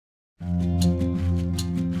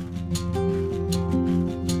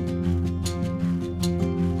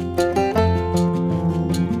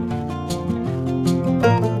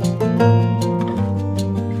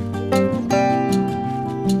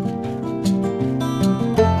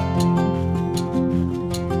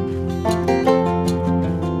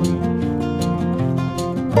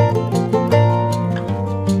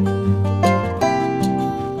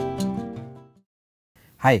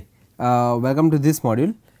welcome to this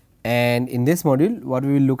module, and in this module what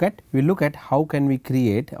we will look at? We will look at how can we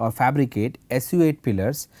create or fabricate SU-8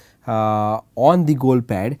 pillars on the gold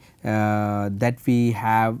pad that we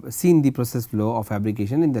have seen the process flow of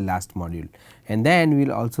fabrication in the last module, and then we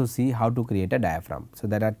will also see how to create a diaphragm. So,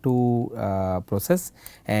 there are two process,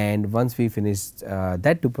 and once we finish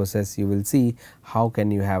that two process, you will see how can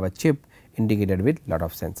you have a chip integrated with lot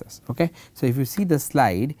of sensors. Okay. So, if you see the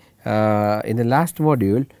slide in the last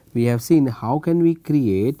module, we have seen how can we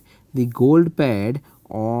create the gold pad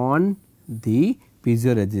on the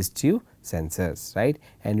piezoresistive sensors, right,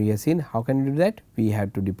 and we have seen how can we do that. We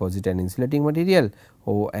have to deposit an insulating material,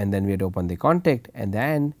 and then we have to open the contact, and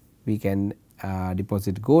then we can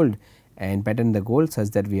deposit gold and pattern the gold such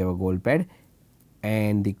that we have a gold pad,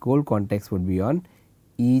 and the gold contacts would be on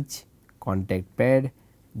each contact pad.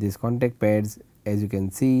 These contact pads, as you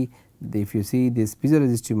can see, if you see this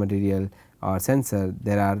piezoresistive material or sensor,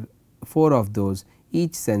 there are 4 of those.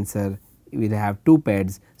 Each sensor will have 2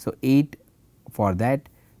 pads. So, 8 for that,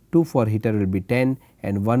 2 for heater will be 10,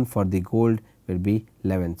 and 1 for the gold will be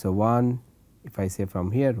 11. So, 1, if I say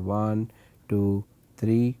from here 1, 2,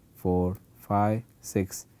 3, 4, 5,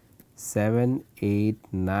 6, 7, 8,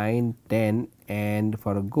 9, 10, and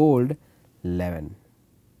for gold 11.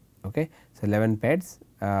 Okay. So, 11 pads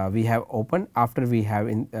we have opened after we have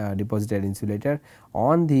deposited insulator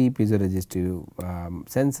on the piezoresistive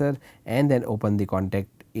sensor, and then open the contact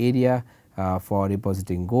area for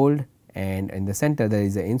depositing gold, and in the center there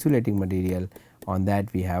is a insulating material, on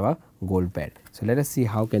that we have a gold pad. So, let us see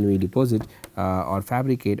how can we deposit or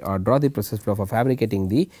fabricate or draw the process flow for fabricating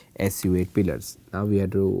the SU-8 pillars. Now, we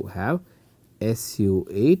have to have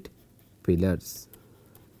SU-8 pillars,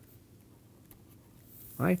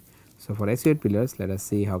 right. So, for SU-8 pillars, let us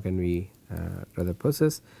see how can we draw the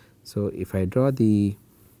process. So, if I draw the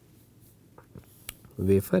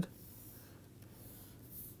wafer,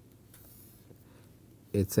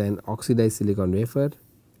 it is an oxidized silicon wafer,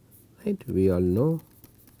 right, we all know.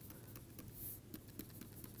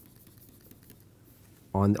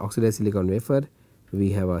 On the oxidized silicon wafer,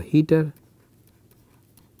 we have a heater,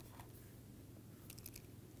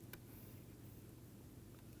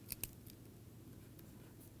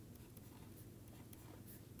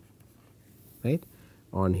 right.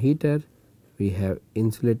 On heater, we have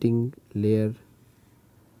insulating layer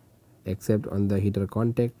except on the heater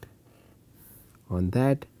contact. On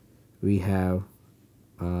that, we have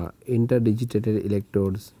interdigitated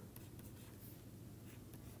electrodes,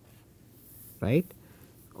 right.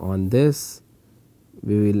 On this,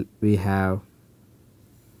 we have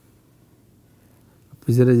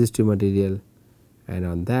piezoresistive material, and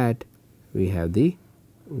on that we have the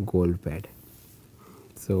gold pad.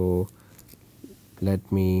 So,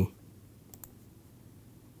 let me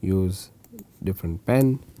use different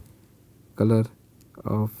pen. Color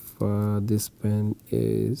of this pen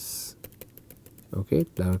is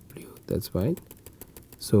dark blue, that is fine.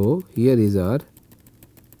 So, here is our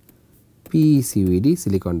PCVD,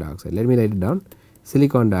 silicon dioxide. Let me write it down: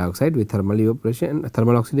 silicon dioxide with thermal evaporation,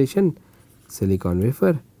 thermal oxidation, silicon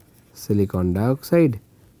wafer, silicon dioxide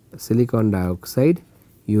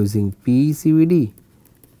using PCVD,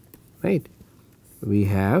 right. We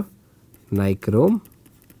have nichrome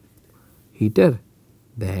heater,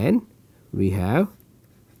 then we have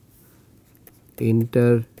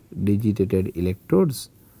interdigitated electrodes,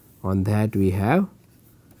 on that we have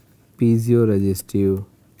piezoresistive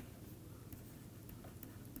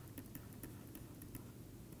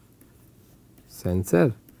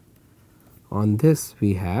sensor, on this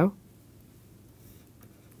we have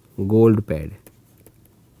gold pad.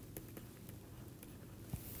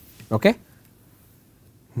 Okay.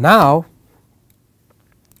 Now,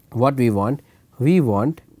 what we want? We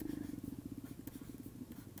want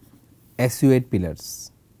SU-8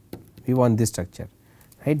 pillars, we want this structure,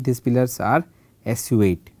 right. These pillars are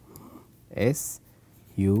SU-8,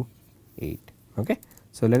 SU-8. Okay.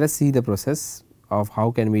 So, let us see the process of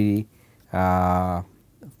how can we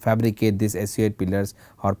fabricate this SU-8 pillars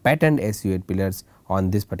or patterned SU-8 pillars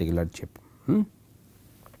on this particular chip.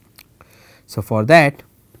 So, for that,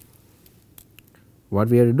 what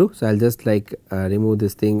we have to do? So, I will just remove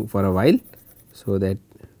this thing for a while, so that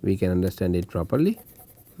we can understand it properly.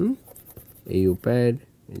 AU pad,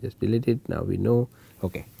 we just delete it, now we know.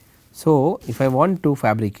 Okay. So, if I want to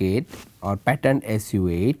fabricate or pattern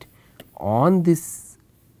SU-8 on this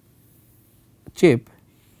chip,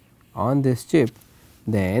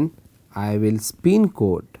 then I will spin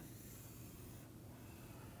coat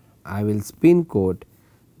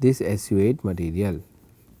this SU-8 material.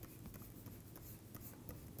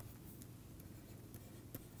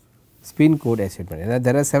 spin coat SU8 material.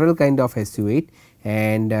 There are several kind of SU8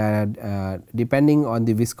 and depending on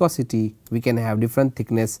the viscosity we can have different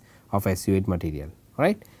thickness of SU8 material,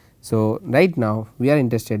 right. So, right now we are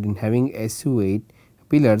interested in having SU8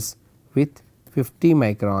 pillars with 50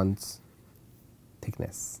 microns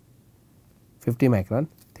thickness, 50 micron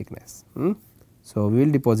thickness. So, we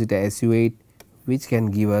will deposit a SU8 which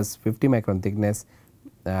can give us 50 micron thickness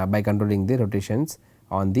by controlling the rotations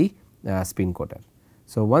on the spin coater.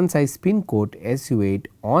 So, once I spin coat SU8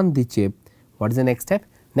 on the chip, what is the next step?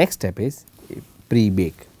 Next step is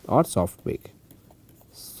pre-bake or soft bake.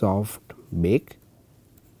 Soft bake.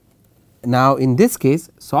 Now, in this case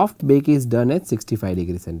soft bake is done at 65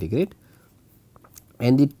 degree centigrade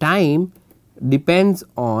and the time depends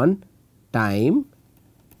on time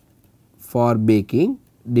for baking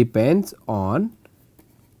depends on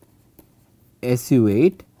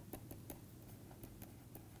SU8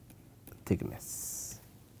 thickness.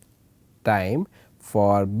 Time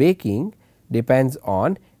for baking depends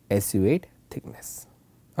on SU8 thickness,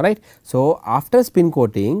 alright. So, after spin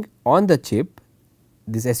coating on the chip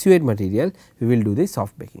this SU8 material we will do the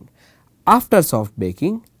soft baking. After soft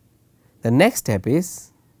baking the next step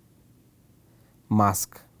is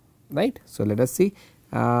mask, right. So, let us see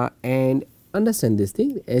and understand this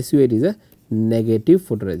thing. SU8 is a negative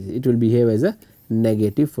photoresist, it will behave as a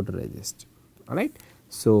negative photoresist, alright.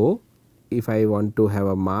 So, if I want to have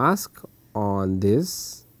a mask on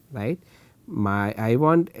this, right, I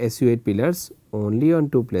want SU8 pillars only on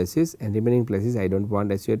 2 places and remaining places I do not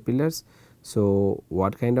want SU8 pillars. So,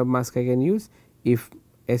 what kind of mask I can use? If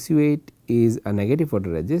SU8 is a negative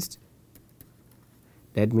photoresist,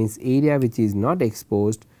 that means area which is not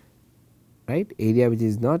exposed, right, area which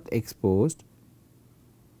is not exposed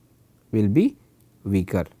will be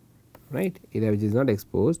weaker, right, area which is not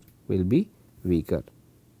exposed will be weaker.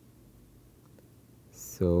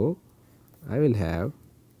 So, I will have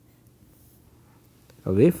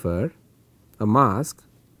a wafer, a mask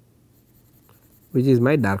which is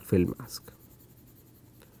my dark field mask,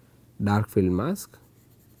 dark field mask.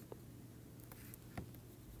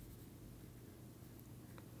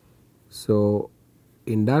 So,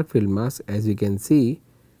 in dark field mask as you can see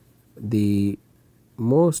the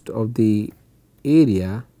most of the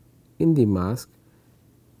area in the mask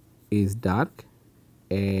is dark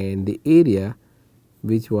and the area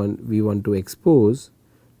which one we want to expose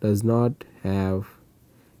does not have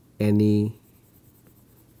any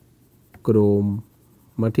chrome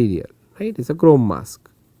material, right, it is a chrome mask,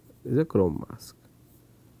 it is a chrome mask.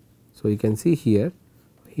 So, you can see here,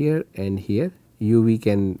 here and here UV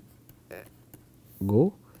can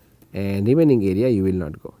go and remaining area you will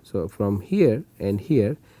not go. So, from here and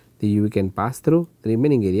here the UV can pass through, the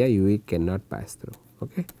remaining area UV cannot pass through.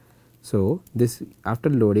 Okay. So, this after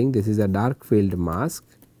loading this is a dark field mask,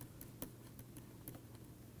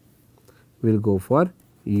 we will go for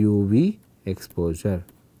UV exposure,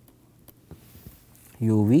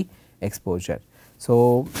 UV exposure.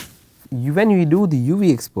 So, when we do the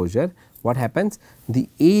UV exposure what happens, the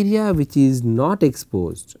area which is not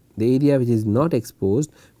exposed, the area which is not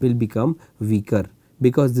exposed will become weaker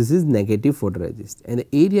because this is negative photoresist and the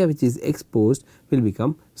area which is exposed will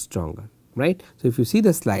become stronger, right. So, if you see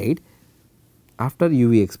the slide after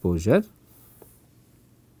UV exposure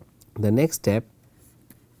the next step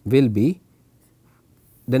will be,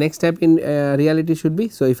 the next step in reality should be.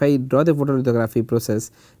 So, if I draw the photolithography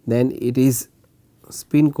process then it is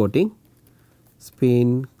spin coating,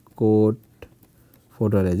 spin coat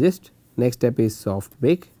photoresist, next step is soft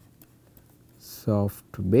bake,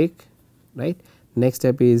 soft bake, right. Next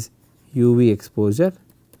step is UV exposure,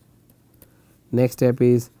 next step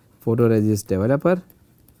is photoresist developer,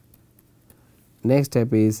 next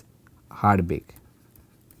step is hard bake.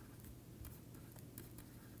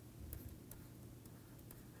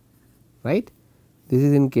 Right. This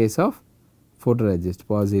is in case of photoresist,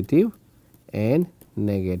 positive and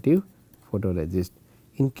negative photoresist.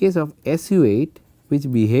 In case of SU8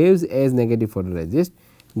 which behaves as negative photoresist,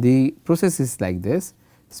 the process is like this: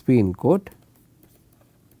 spin coat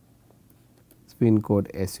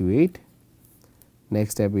SU8,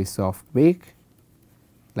 next step is soft bake,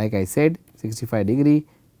 like I said 65 degree,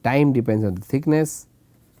 time depends on the thickness,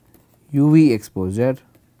 UV exposure.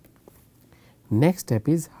 Next step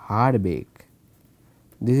is hard bake,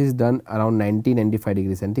 this is done around 90-95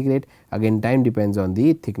 degree centigrade, again time depends on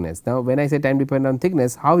the thickness. Now, when I say time depends on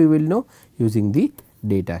thickness, how we will know? Using the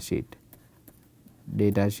data sheet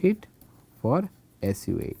for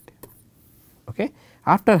SU8. Okay.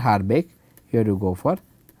 After hard bake you have to go for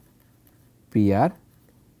PR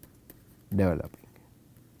developing,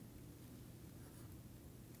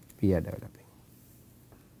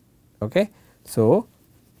 Okay. So,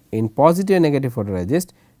 in positive and negative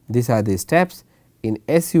photoresist these are the steps, in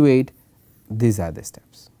SU8 these are the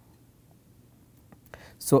steps.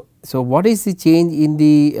 So, what is the change in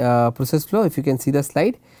the process flow? If you can see the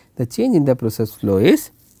slide, the change in the process flow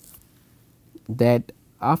is that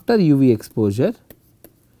after UV exposure,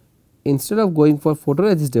 instead of going for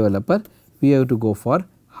photoresist developer, we have to go for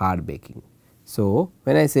hard baking. So,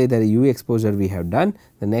 when I say that UV exposure we have done,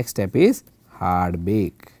 the next step is hard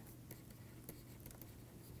bake,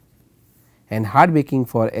 and hard baking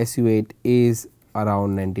for SU8 is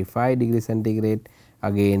around 95 degree centigrade.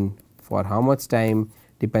 Again, for how much time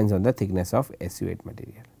depends on the thickness of SU8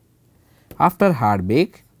 material. After hard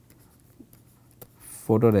bake,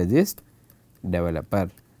 photoresist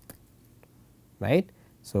developer, right.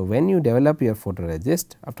 So, when you develop your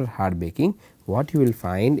photoresist after hard baking, what you will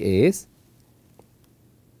find is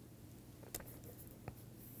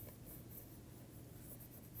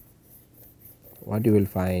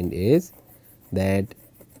that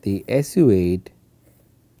the SU8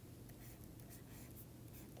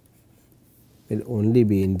 will only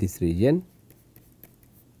be in this region,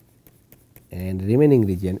 and remaining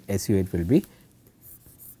region SU8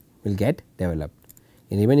 will get developed.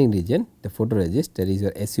 In remaining region the photoresist, that is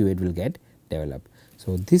your SU8, will get developed.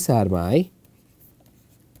 So, these are my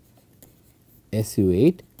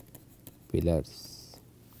SU8 pillars,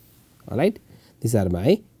 alright. These are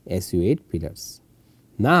my SU8 pillars.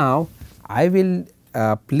 Now, I will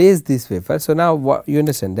place this wafer. So, now you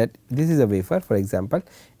understand that this is a wafer, for example,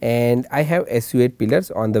 and I have SU8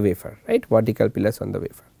 pillars on the wafer, right, vertical pillars on the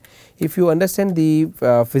wafer. If you understand the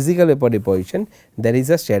physical vapor deposition, there is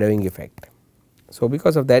a shadowing effect. So,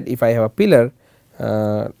 because of that, if I have a pillar,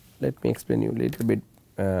 let me explain you a little bit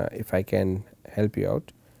if I can help you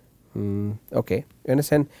out. Okay, you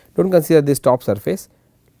understand, do not consider this top surface,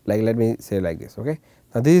 like let me say like this. Okay.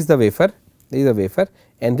 Now, this is the wafer,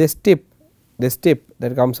 and this tip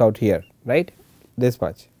that comes out here, right, this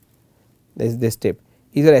much, this tip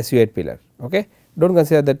is your SU8 pillar. Okay. Do not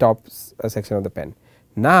consider the top section of the pen.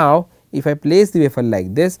 Now, if I place the wafer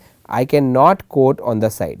like this, I cannot coat on the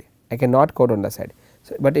side,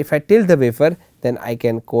 So, but if I tilt the wafer, then I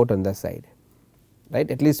can coat on the side,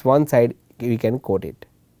 right, at least one side we can coat it,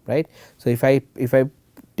 right. So, if I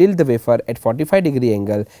tilt the wafer at 45 degree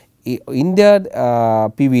angle in the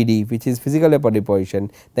PVD, which is physical vapor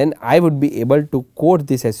deposition, then I would be able to coat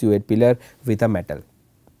this SU8 pillar with a metal.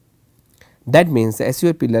 That means the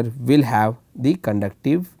SU8 pillar will have the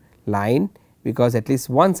conductive line, because at least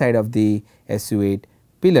one side of the SU8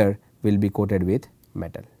 pillar will be coated with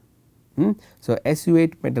metal. So,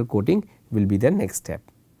 SU8 metal coating will be the next step.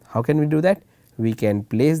 How can we do that? We can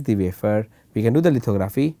place the wafer, we can do the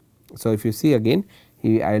lithography. So, if you see again,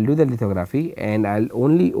 I will do the lithography and I will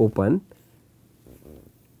only open,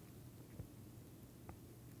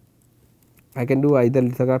 I can do either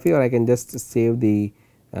lithography or I can just save the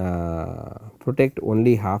protect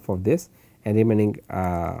only half of this and remaining.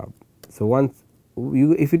 So, once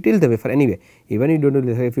if you tilt the wafer, anyway, even you do not do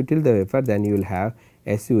lithography, if you tilt the wafer, then you will have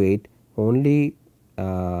SU8 only,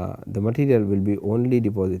 the material will be only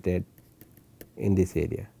deposited in this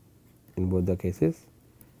area in both the cases,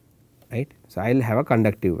 right. So, I will have a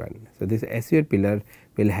conductive one. So, this SU8 pillar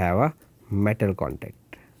will have a metal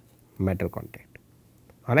contact,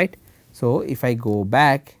 all right. So, if I go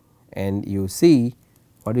back and you see,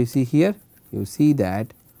 what do you see here? You see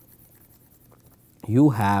that you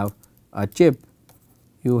have a chip,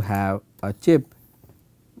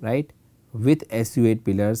 right, with SU8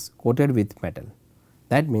 pillars coated with metal.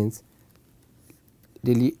 That means,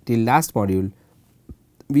 till last module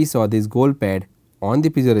we saw this gold pad on the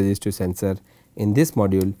piezoresistive sensor. In this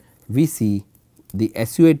module we see the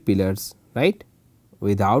SU8 pillars, right,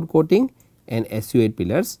 without coating, and SU8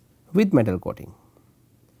 pillars with metal coating.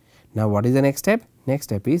 Now, what is the next step? Next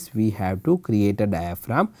step is we have to create a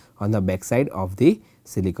diaphragm on the back side of the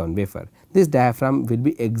silicon wafer. This diaphragm will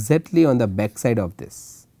be exactly on the back side of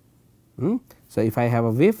this. So, if I have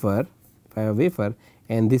a wafer,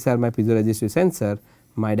 and these are my piezoresistive sensor,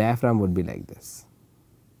 my diaphragm would be like this.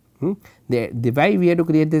 Why we have to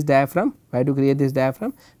create this diaphragm?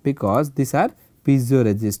 Because these are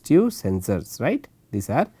piezoresistive sensors, right.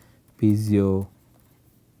 These are piezoresistive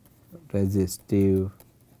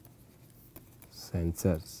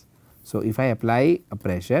sensors. So, if I apply a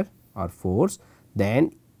pressure or force,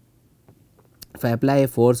 then if I apply a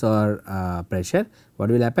force or pressure,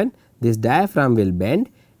 what will happen? This diaphragm will bend,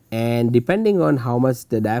 and depending on how much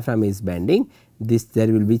the diaphragm is bending, there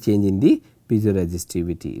will be change in the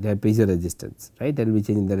piezoresistivity, the piezoresistance, right, there will be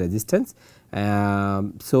change in the resistance.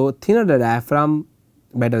 So, thinner the diaphragm,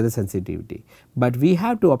 better the sensitivity, but we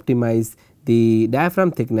have to optimize the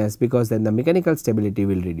diaphragm thickness because then the mechanical stability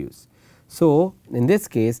will reduce. So, in this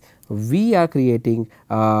case we are creating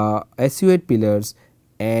SU-8 pillars,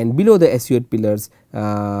 and below the SU-8 pillars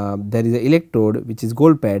there is a electrode which is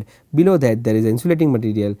gold pad, below that there is insulating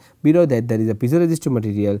material, below that there is a piezoresistive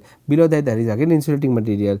material, below that there is again insulating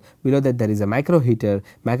material, below that there is a micro heater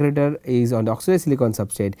is on the oxidized silicon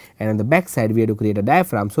substrate, and on the back side we have to create a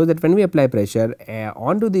diaphragm, so that when we apply pressure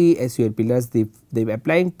onto the SU-8 pillars, the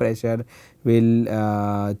applying pressure will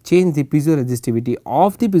change the piezoresistivity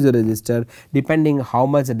of the piezoresistor depending how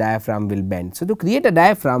much the diaphragm will bend. So, to create a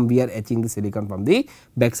diaphragm we are etching the silicon from the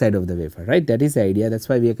back side of the wafer, right. That is the idea, that is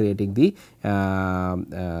why we are creating the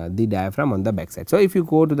diaphragm on the back side. So, if you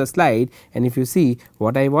go to the slide and if you see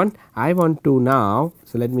what I want to now,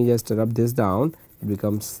 so let me just rub this down, it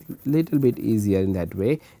becomes little bit easier in that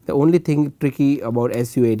way. The only thing tricky about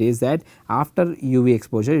SU-8 is that after UV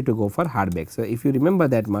exposure it will go for hard bake. So, if you remember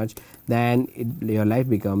that much, then your life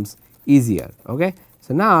becomes easier. Okay.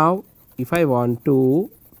 So, now if I want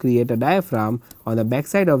to create a diaphragm on the back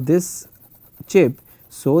side of this chip,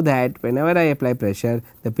 so that whenever I apply pressure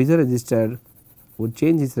the piezoresistor would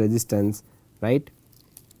change its resistance, right.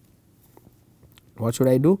 What should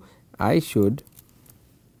I do? I should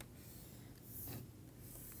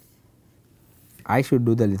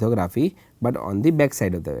do the lithography, but on the back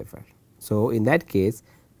side of the wafer. So, in that case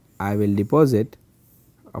I will deposit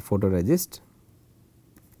a photoresist.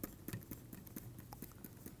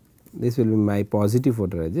 This will be my positive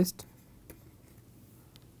photoresist,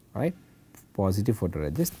 right, positive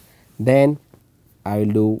photoresist. Then I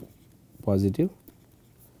will do positive.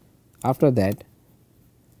 After that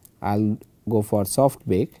I will go for soft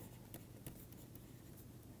bake,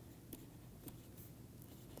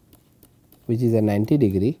 which is a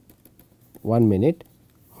 90° 1 minute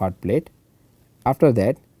hot plate. After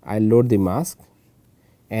that I will load the mask,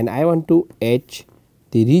 and I want to etch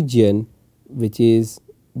the region which is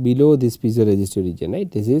below this piezoresistive region, right.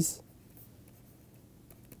 This is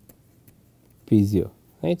piezo,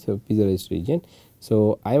 right. So, piezoresistive region.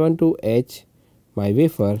 So, I want to etch my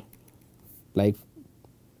wafer like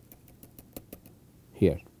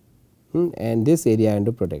here, and this area I want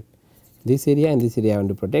to protect, this area and this area I want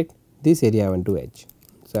to protect, this area I want to etch.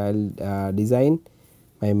 So, I will design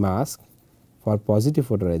my mask for positive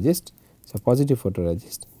photoresist. So, positive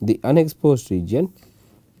photoresist, the unexposed region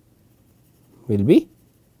will be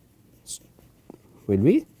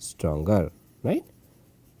stronger, right.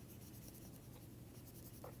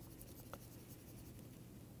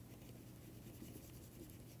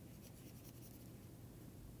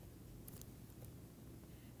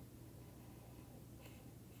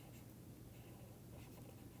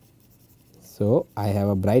 So, I have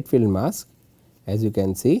a bright field mask as you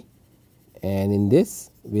can see, and in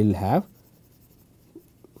this we have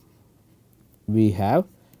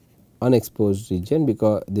unexposed region,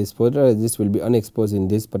 because this photoresist will be unexposed in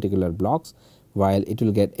this particular blocks, while it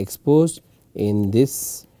will get exposed in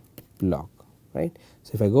this block, right.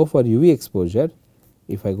 So, if I go for UV exposure,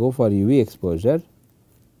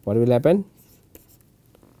 what will happen?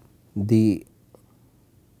 The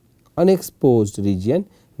unexposed region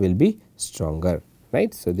will be stronger,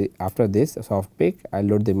 right. So, after this soft bake I will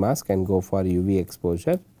load the mask and go for UV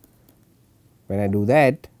exposure. When I do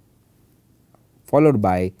that, followed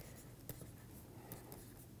by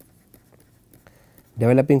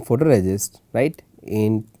developing photoresist, right,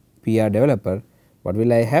 in PR developer, what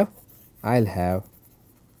will I have? I will have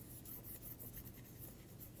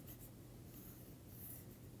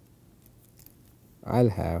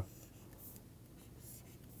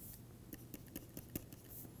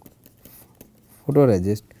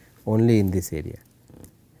photoresist only in this area,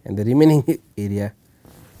 and the remaining area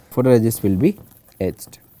photoresist will be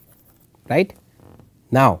etched, right.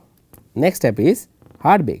 Now, next step is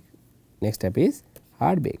hard bake.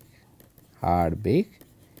 Hard bake,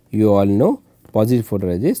 you all know positive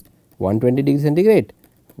photoresist 120° centigrade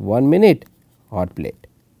 1 minute hot plate.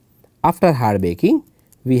 After hard baking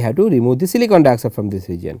we have to remove the silicon dioxide from this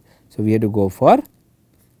region. So, we have to go for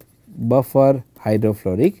buffer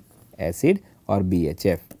hydrofluoric acid or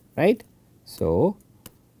BHF, right. So,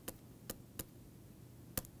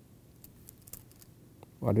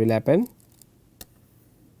 what will happen?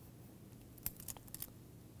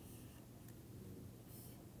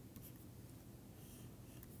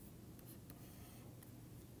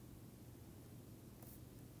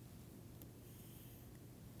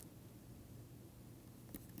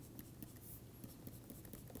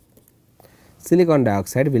 Silicon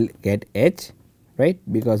dioxide will get etched, right,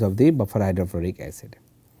 because of the buffer hydrofluoric acid.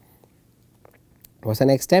 What is the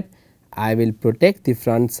next step? I will protect the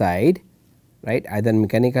front side, right, either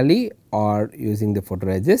mechanically or using the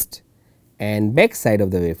photoresist, and back side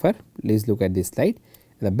of the wafer. Please look at this slide.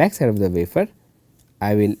 The back side of the wafer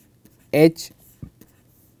I will etch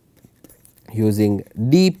using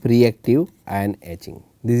deep reactive ion etching.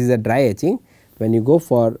 This is a dry etching. When you go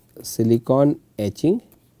for silicon etching,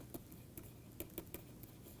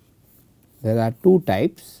 there are two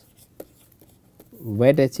types,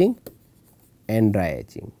 wet etching and dry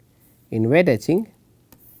etching. In wet etching,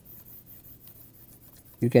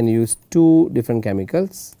 you can use two different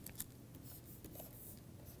chemicals,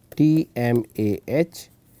 TMAH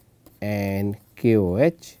and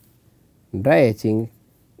KOH. Dry etching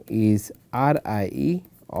is RIE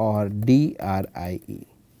or DRIE,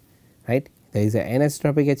 right. There is a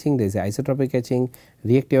anisotropic etching, there is a isotropic etching,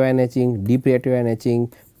 reactive ion etching, deep reactive ion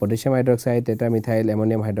etching, potassium hydroxide, tetramethyl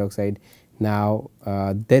ammonium hydroxide. Now,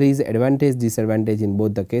 there is advantage disadvantage in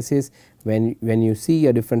both the cases. When you see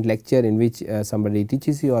a different lecture in which somebody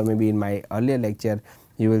teaches you, or maybe in my earlier lecture,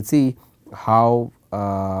 you will see how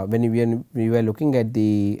when we were looking at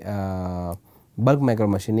the bulk micro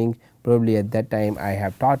machining, probably at that time I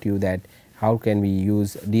have taught you that how can we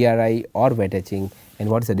use DRI or wet etching and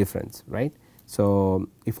what is the difference, right. So,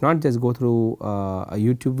 if not, just go through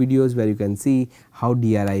YouTube videos where you can see how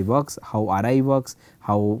DRI works, how RI works,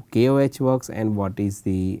 how KOH works, and what is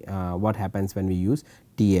the what happens when we use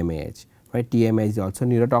TMAH. Right, TMAH is also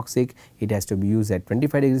neurotoxic. It has to be used at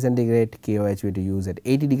 25 degrees centigrade. KOH we to use at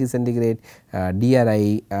 80 degrees centigrade.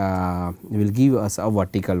 DRI will give us a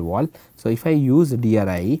vertical wall. So, if I use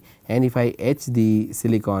DRI and if I etch the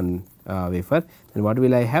silicon wafer, then what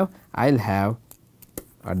will I have? I will have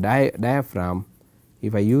a diaphragm.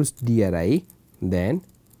 If I use DRI, then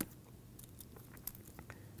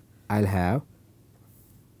I will have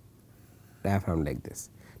diaphragm like this.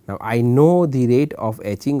 Now, I know the rate of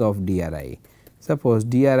etching of DRI. Suppose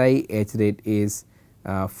DRI etch rate is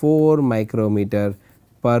 4 micrometer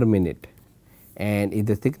per minute, and if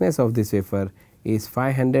the thickness of this wafer is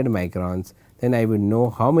 500 microns, then I will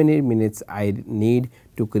know how many minutes I need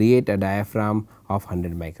to create a diaphragm of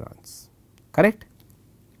 100 microns, correct,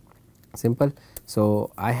 simple.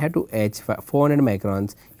 So, I have to etch 400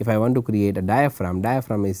 microns if I want to create a diaphragm.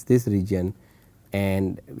 Diaphragm is this region,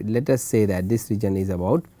 and let us say that this region is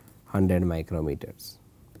about 100 micrometers.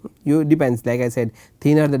 You depends, like I said,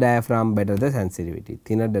 thinner the diaphragm, better the sensitivity,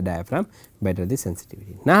 thinner the diaphragm, better the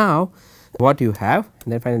sensitivity. Now, what you have,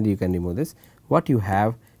 and then finally you can remove this, what you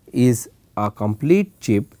have is a complete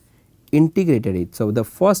chip integrated it. So,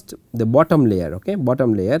 the bottom layer, okay,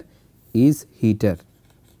 bottom layer is heater,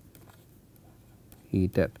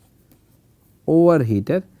 over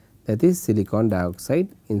heater, that is silicon dioxide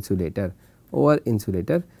insulator. Over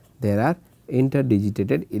insulator there are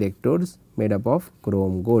interdigitated electrodes made up of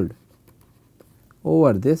chrome gold.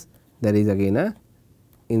 Over this there is again a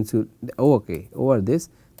over this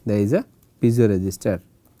there is a piezoresistor.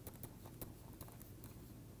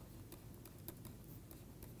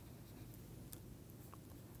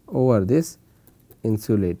 Over this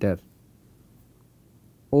insulator,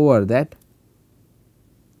 over that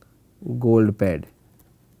gold pad,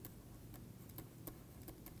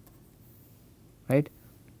 right.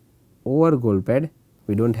 Over gold pad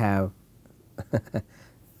we do not have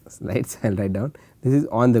slides, I will write down. This is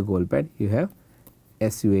on the gold pad, you have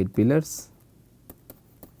SU-8 pillars,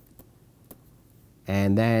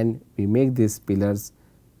 and then we make these pillars,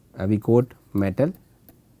 we coat metal,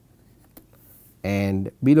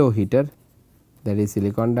 and below heater that is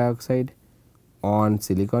silicon dioxide on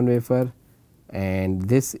silicon wafer, and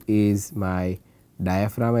this is my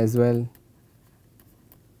diaphragm as well,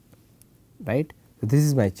 right. So, this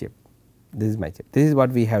is my chip, this is my chip. This is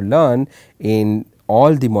what we have learned in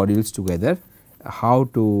all the modules together, how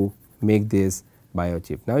to make this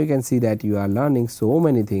biochip. Now, you can see that you are learning so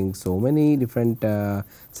many things, so many different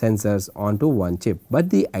sensors onto one chip,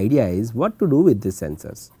 but the idea is what to do with these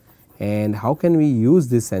sensors and how can we use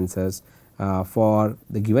these sensors for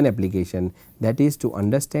the given application, that is to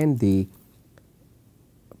understand the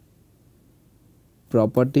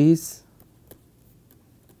properties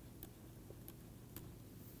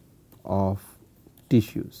of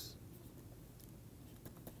tissues.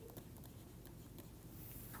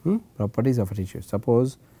 Properties of a tissue.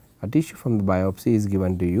 Suppose a tissue from the biopsy is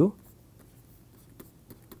given to you.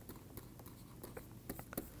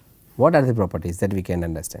 What are the properties that we can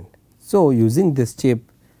understand? So, using this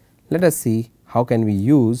chip, let us see how can we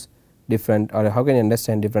use different, or how can we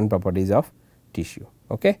understand different properties of tissue.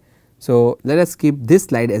 Okay. So, let us keep this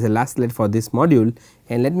slide as a last slide for this module,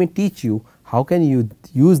 and let me teach you how can you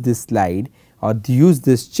use this slide or use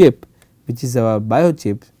this chip which is our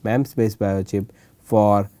biochip, MEMS based biochip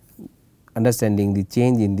for understanding the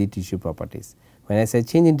change in the tissue properties. When I say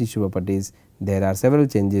change in tissue properties, there are several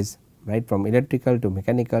changes, right, from electrical to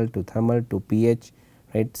mechanical to thermal to pH,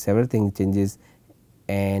 right, several things changes,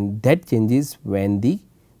 and that changes when the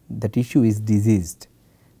tissue is diseased.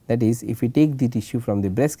 That is, if we take the tissue from the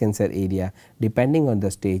breast cancer area, depending on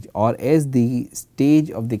the stage or as the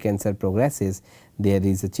stage of the cancer progresses, there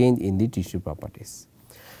is a change in the tissue properties.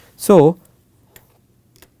 So,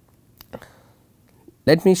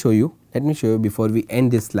 let me show you before we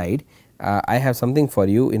end this slide. I have something for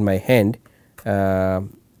you in my hand,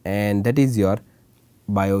 and that is your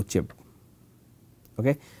biochip.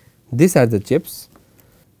 Okay. These are the chips.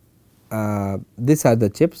 These are the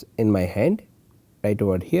chips in my hand right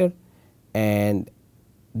over here, and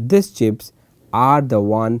these chips are the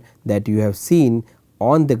one that you have seen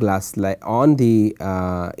on the glass slide, on the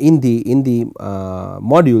in the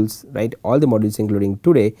modules, right, all the modules including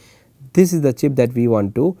today. This is the chip that we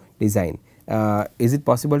want to design. Is it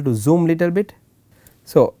possible to zoom little bit?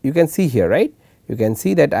 So, you can see here, right, you can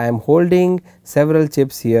see that I am holding several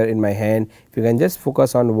chips here in my hand. If you can just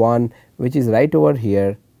focus on one which is right over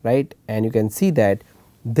here, right, and you can see that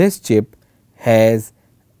this chip has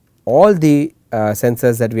all the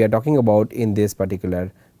sensors that we are talking about in this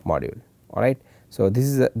particular module. All right. So,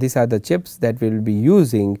 these are the chips that we will be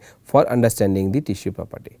using for understanding the tissue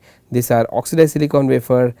property. These are oxidized silicon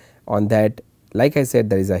wafer. On that, like I said,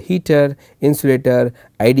 there is a heater, insulator,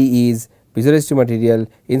 IDEs, piezoresistive material,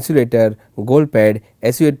 insulator, gold pad,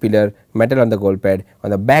 SU-8 pillar, metal on the gold pad.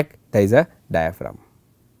 On the back there is a diaphragm.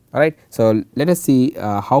 All right. So, let us see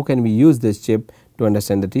how can we use this chip to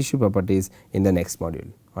understand the tissue properties in the next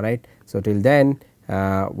module. All right. So, till then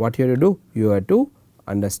what you have to do? You have to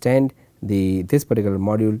understand this particular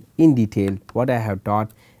module in detail, what I have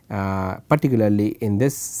taught. Particularly in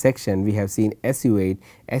this section we have seen SU-8.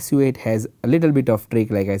 SU-8 has a little bit of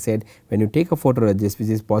trick, like I said. When you take a photoresist which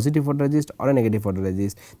is positive photoresist or a negative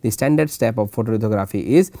photoresist, the standard step of photolithography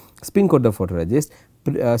is spin coat the photoresist,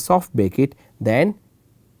 soft bake it, then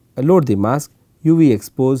load the mask, UV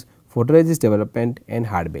expose, photoresist development and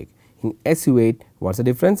hard bake. In SU-8 what is the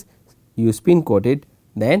difference? You spin coat it,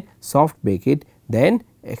 then soft bake it, then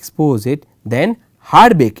expose it, then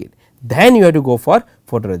hard bake it, then you have to go for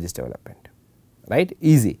photoresist development, right,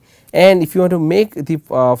 easy. And if you want to make the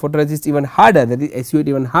photoresist even harder, that is SU-8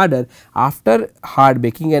 even harder, after hard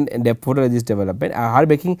baking and the photoresist development, hard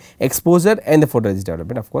baking, exposure and the photoresist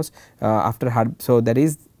development, of course, after hard. So, that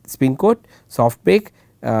is spin coat, soft bake,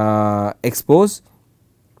 expose,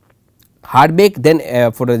 hard bake, then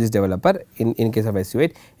photoresist developer in case of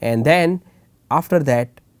SU-8, and then after that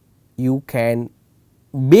you can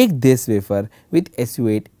bake this wafer with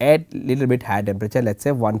SU-8 at little bit higher temperature, let us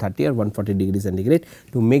say 130 or 140 degrees centigrade,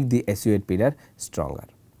 to make the SU-8 pillar stronger.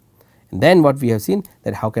 And then what we have seen,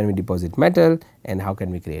 that how can we deposit metal and how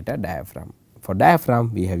can we create a diaphragm. For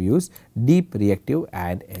diaphragm we have used deep reactive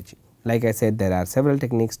and etching. Like I said, there are several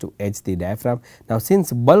techniques to etch the diaphragm. Now,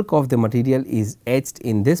 since bulk of the material is etched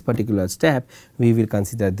in this particular step, we will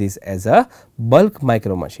consider this as a bulk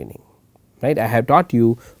micro machining. Right. I have taught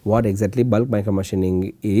you what exactly bulk micro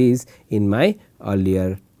machining is in my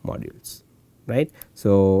earlier modules, right.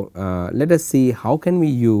 So, let us see how can we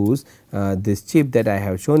use this chip that I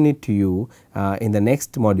have shown it to you in the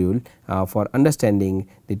next module for understanding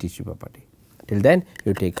the tissue property. Till then,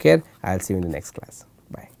 you take care. I will see you in the next class.